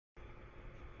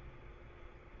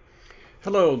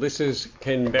Hello, this is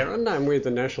Ken Barron. I'm with the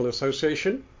National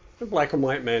Association of Black and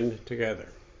White Men Together.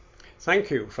 Thank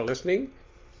you for listening.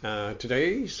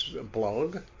 Today's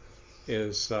blog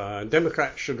is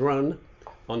Democrats should run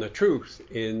on the truth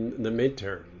in the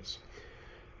midterms.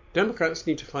 Democrats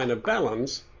need to find a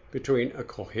balance between a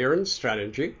coherent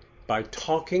strategy by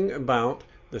talking about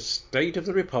the state of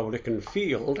the Republican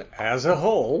field as a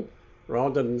whole,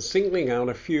 rather than singling out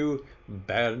a few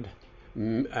bad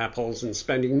apples and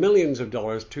spending millions of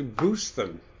dollars to boost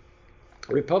them.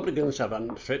 Republicans have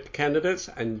unfit candidates,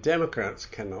 and Democrats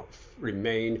cannot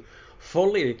remain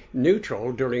fully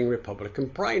neutral during Republican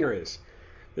primaries.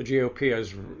 The GOP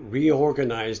has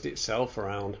reorganized itself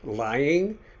around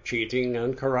lying, cheating,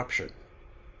 and corruption.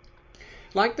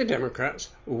 Like the Democrats,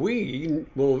 we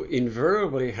will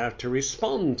invariably have to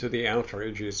respond to the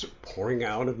outrages pouring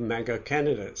out of MAGA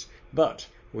candidates, but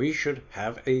we should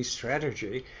have a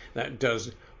strategy that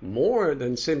does more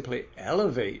than simply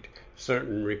elevate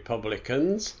certain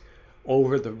Republicans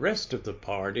over the rest of the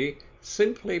party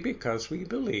simply because we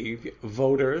believe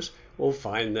voters will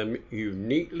find them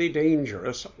uniquely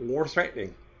dangerous or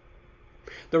threatening.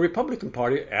 The Republican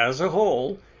Party as a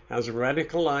whole has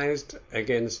radicalized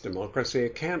against democracy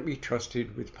and can't be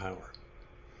trusted with power.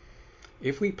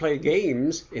 If we play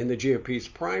games in the GOP's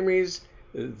primaries,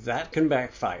 that can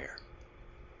backfire.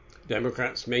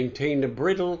 Democrats maintained a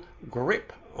brittle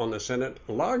grip on the Senate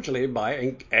largely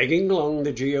by egging along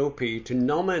the GOP to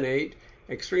nominate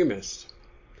extremists.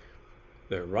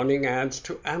 They're running ads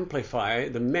to amplify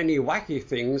the many wacky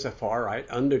things a far-right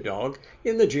underdog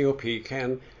in the GOP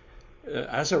can,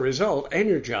 as a result,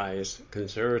 energize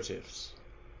conservatives.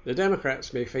 The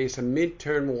Democrats may face a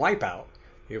midterm wipeout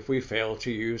if we fail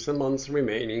to use the months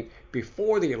remaining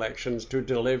before the elections to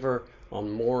deliver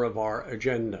on more of our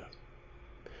agenda.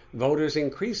 Voters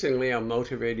increasingly are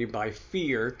motivated by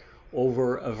fear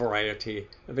over a variety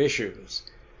of issues.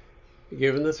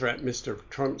 Given the threat Mr.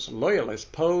 Trump's loyalists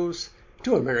pose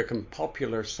to American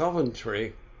popular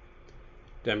sovereignty,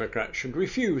 Democrats should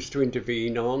refuse to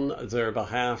intervene on their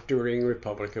behalf during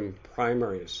Republican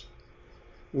primaries.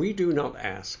 We do not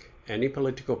ask any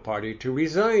political party to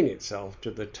resign itself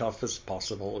to the toughest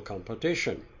possible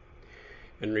competition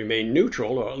and remain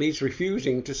neutral, or at least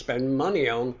refusing to spend money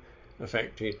on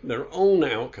affecting their own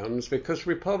outcomes, because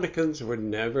Republicans would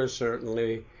never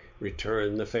certainly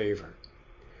return the favor.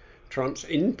 Trump's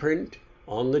imprint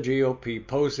on the GOP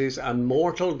poses a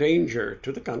mortal danger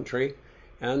to the country,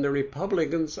 and the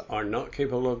Republicans are not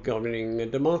capable of governing a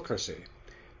democracy.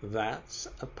 That's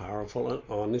a powerful and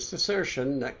honest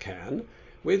assertion that can,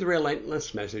 with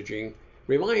relentless messaging,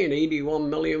 remind 81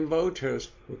 million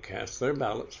voters who cast their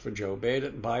ballots for Joe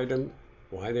Biden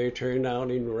why they turned out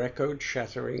in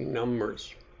record-shattering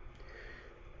numbers.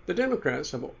 The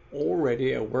Democrats have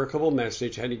already a workable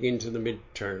message heading into the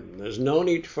midterm. There's no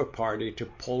need for a party to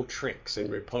pull tricks in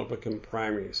Republican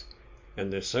primaries,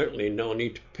 and there's certainly no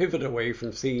need to pivot away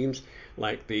from themes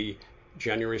like the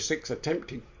January 6th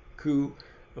attempted coup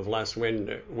of last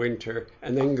winter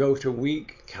and then go to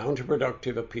weak,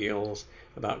 counterproductive appeals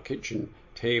about kitchen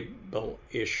table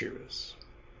issues.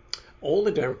 All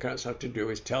the Democrats have to do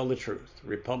is tell the truth.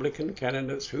 Republican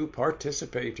candidates who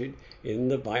participated in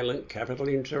the violent Capitol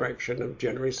insurrection of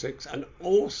January 6th and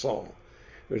also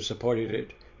who supported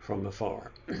it from afar.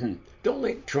 Don't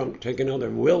let Trump take another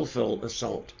willful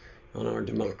assault on our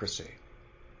democracy.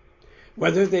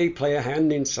 Whether they play a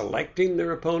hand in selecting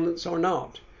their opponents or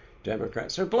not,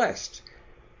 Democrats are blessed,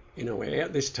 in a way,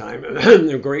 at this time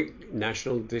of great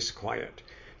national disquiet.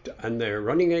 And they're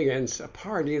running against a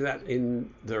party that,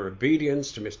 in their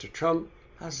obedience to Mr. Trump,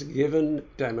 has given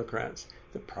Democrats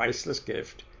the priceless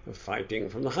gift of fighting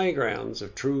from the high grounds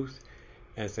of truth,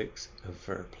 ethics, and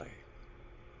fair play.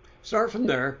 Start from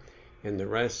there, and the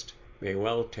rest may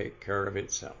well take care of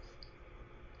itself.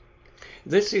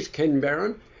 This is Ken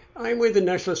Barron. I'm with the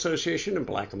National Association of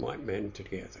Black and White Men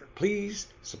Together. Please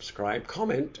subscribe,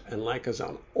 comment, and like us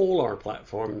on all our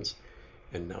platforms.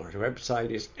 And our website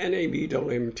is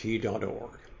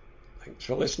nabwmt.org. Thanks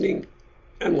for listening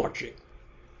and watching.